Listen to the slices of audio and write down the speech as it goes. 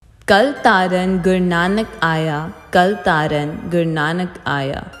कल तारन गुरु नानक आया, कल तारन गुरु नानक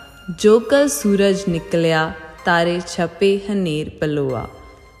आया। जो कल सूरज निकलिया, तारे छपे हनेर पलोआ।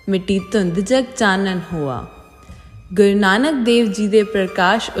 मिट्टी धुंध जग चानन होआ। गुरु नानक देव जी दे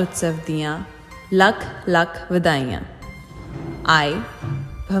प्रकाश उत्सव दियां लख लख वधाइयां। I,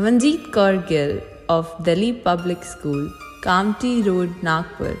 Bhavanjeet Kaur Gill of Delhi Public School, Kamti Road,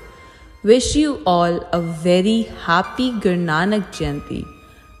 Nagpur, wish you all a very happy Guru Nanak Jayanti.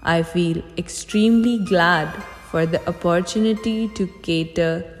 I feel extremely glad for the opportunity to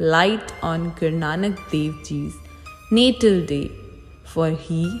cater light on Guru Nanak Dev Ji's natal day, for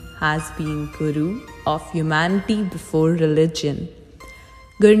he has been Guru of humanity before religion.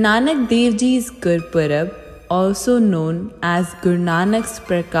 Guru Nanak Dev Ji's Gurpurab, also known as Guru Nanak's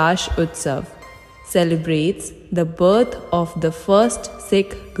Prakash Utsav, celebrates the birth of the first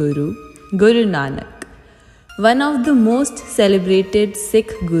Sikh Guru, Guru Nanak, one of the most celebrated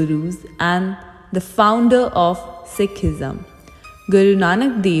Sikh Gurus and the founder of Sikhism. Guru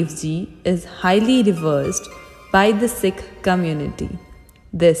Nanak Dev Ji is highly revered by the Sikh community.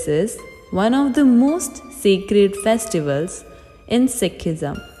 This is one of the most sacred festivals in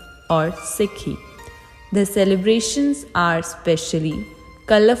Sikhism or Sikhi. The celebrations are especially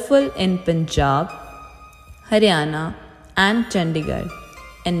colorful in Punjab, Haryana and Chandigarh,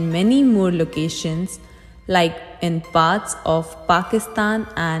 and many more locations like in parts of Pakistan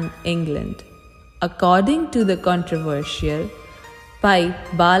and England. According to the controversial by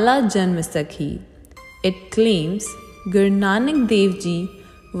Bala Janmasakhi, it claims Guru Nanak Dev Ji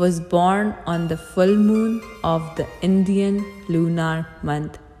was born on the full moon of the Indian lunar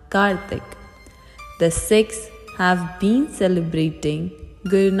month Kartik. The Sikhs have been celebrating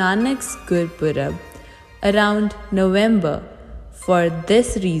Guru Nanak's Gurpurab around November for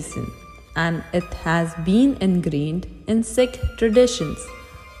this reason, and it has been ingrained in Sikh traditions.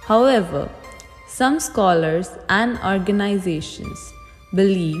 However, some scholars and organizations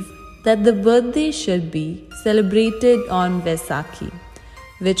believe that the birthday should be celebrated on Vaisakhi,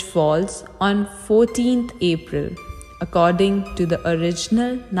 which falls on 14th April, according to the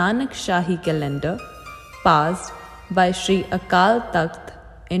original Nanak Shahi calendar passed by Sri Akal Takht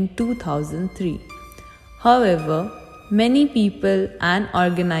in 2003. However, many people and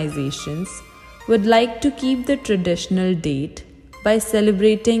organizations would like to keep the traditional date by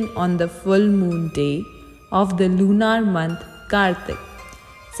celebrating on the full moon day of the lunar month Kartik,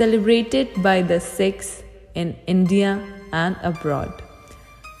 celebrated by the Sikhs in India and abroad.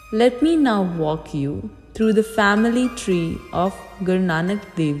 Let me now walk you through the family tree of Guru Nanak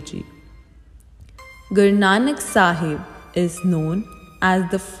Dev Ji. Guru Nanak Sahib is known as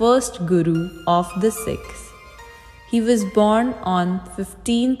the first Guru of the Sikhs. He was born on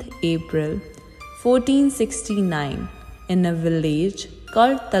 15th April 1469 in a village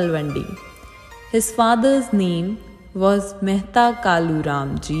called Talwandi. His father's name was Mehta Kalu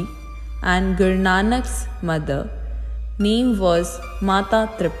Ram Ji, and Guru Nanak's mother name was Mata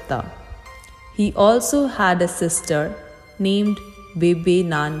Tripta. He also had a sister named Bebe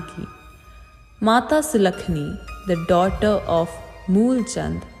Nanki. Mata Sulakhni, the daughter of Mool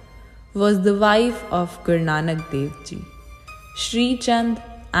Chand, was the wife of Guru Nanak Dev Ji. Sri Chand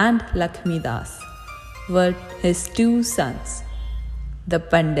and Lakshmi Das were his two sons. The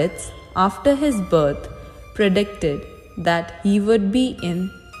Pandits, after his birth, predicted that he would be in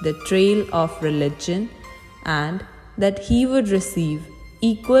the trail of religion and that he would receive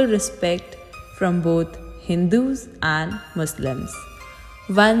equal respect from both Hindus and Muslims.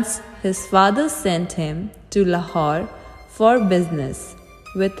 Once his father sent him to Lahore for business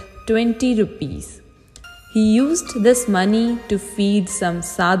with 20 rupees. He used this money to feed some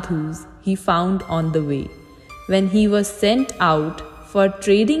sadhus he found on the way. When he was sent out for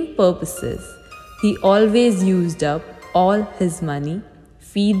trading purposes, he always used up all his money,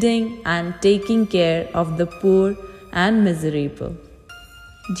 feeding and taking care of the poor and miserable.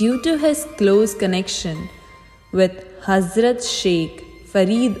 Due to his close connection with Hazrat Sheikh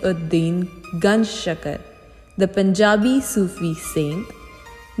Farid Uddin Ganj Shakar, the Punjabi Sufi saint,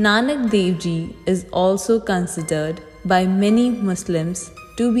 Nanak Dev Ji is also considered by many Muslims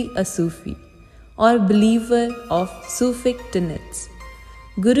to be a Sufi or believer of Sufic tenets.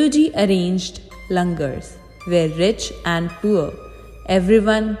 Guruji arranged langars where rich and poor,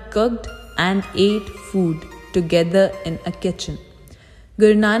 everyone cooked and ate food together in a kitchen.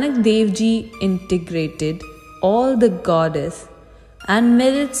 Guru Nanak Dev Ji integrated all the goddess and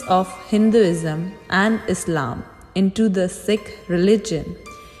merits of Hinduism and Islam into the Sikh religion.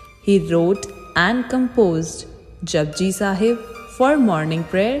 He wrote and composed Japji Sahib for morning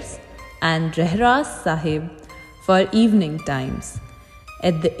prayers and Rahras Sahib for evening times.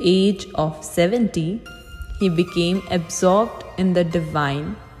 At the age of 70, he became absorbed in the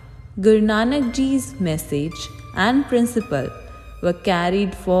divine. Guru Nanak Ji's message and principle were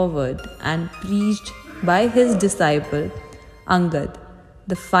carried forward and preached by his disciple Angad.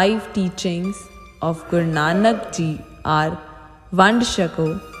 The 5 teachings of Guru Nanak Ji are Vand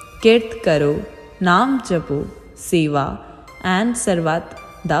Shako, Kirt Karo, Naam Japo, Seva and Sarvat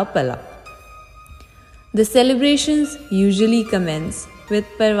Da Pala. The celebrations usually commence with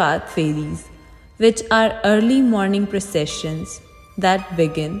Parvat Feris, which are early morning processions that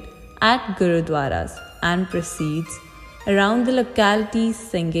begin at Gurudwaras and proceeds around the localities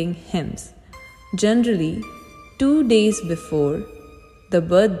singing hymns. Generally, 2 days before the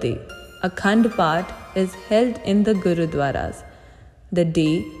birthday, a Khand Path is held in the Gurudwaras. The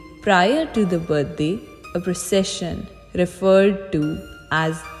day prior to the birthday, a procession referred to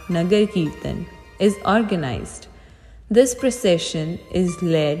as Nagar Kirtan is organized. This procession is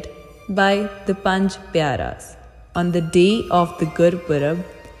led by the Panch Pyaras. On the day of the Gurpurab,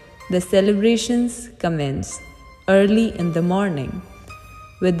 the celebrations commence early in the morning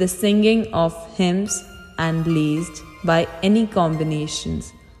with the singing of hymns and laced by any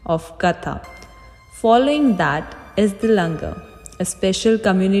combinations of katha. Following that is the langar, a special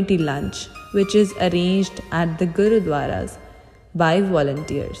community lunch which is arranged at the Gurudwaras by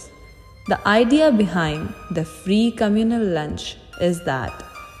volunteers. The idea behind the free communal lunch is that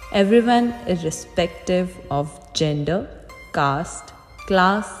everyone, irrespective of gender, caste,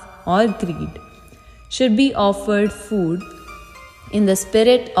 class, or creed, should be offered food in the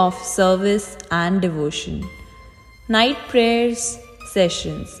spirit of service and devotion. Night prayers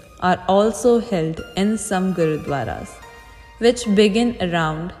sessions are also held in some Gurudwaras, which begin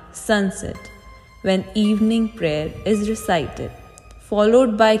around sunset when evening prayer is recited,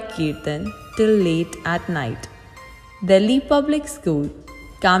 followed by Kirtan till late at night. Delhi Public School,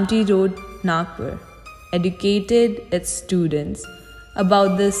 Kamptee Road, Nagpur, educated its students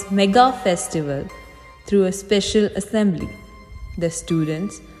about this mega festival through a special assembly. The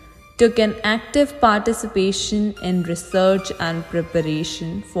students took an active participation in research and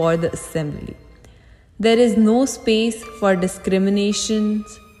preparation for the assembly. There is no space for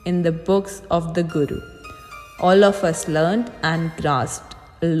discriminations in the books of the Guru. All of us learned and grasped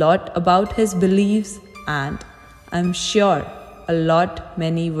a lot about his beliefs, and I'm sure a lot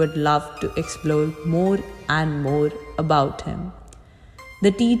many would love to explore more and more about him.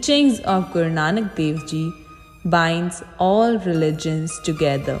 The teachings of Guru Nanak Dev Ji binds all religions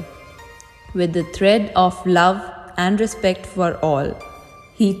together with the thread of love and respect for all.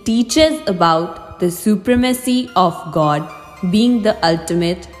 He teaches about the supremacy of God being the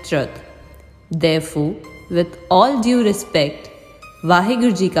ultimate truth. Therefore, with all due respect,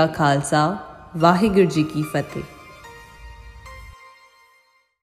 Vaheguru Ji Ka Khalsa, Vaheguru Ji Ki Fateh.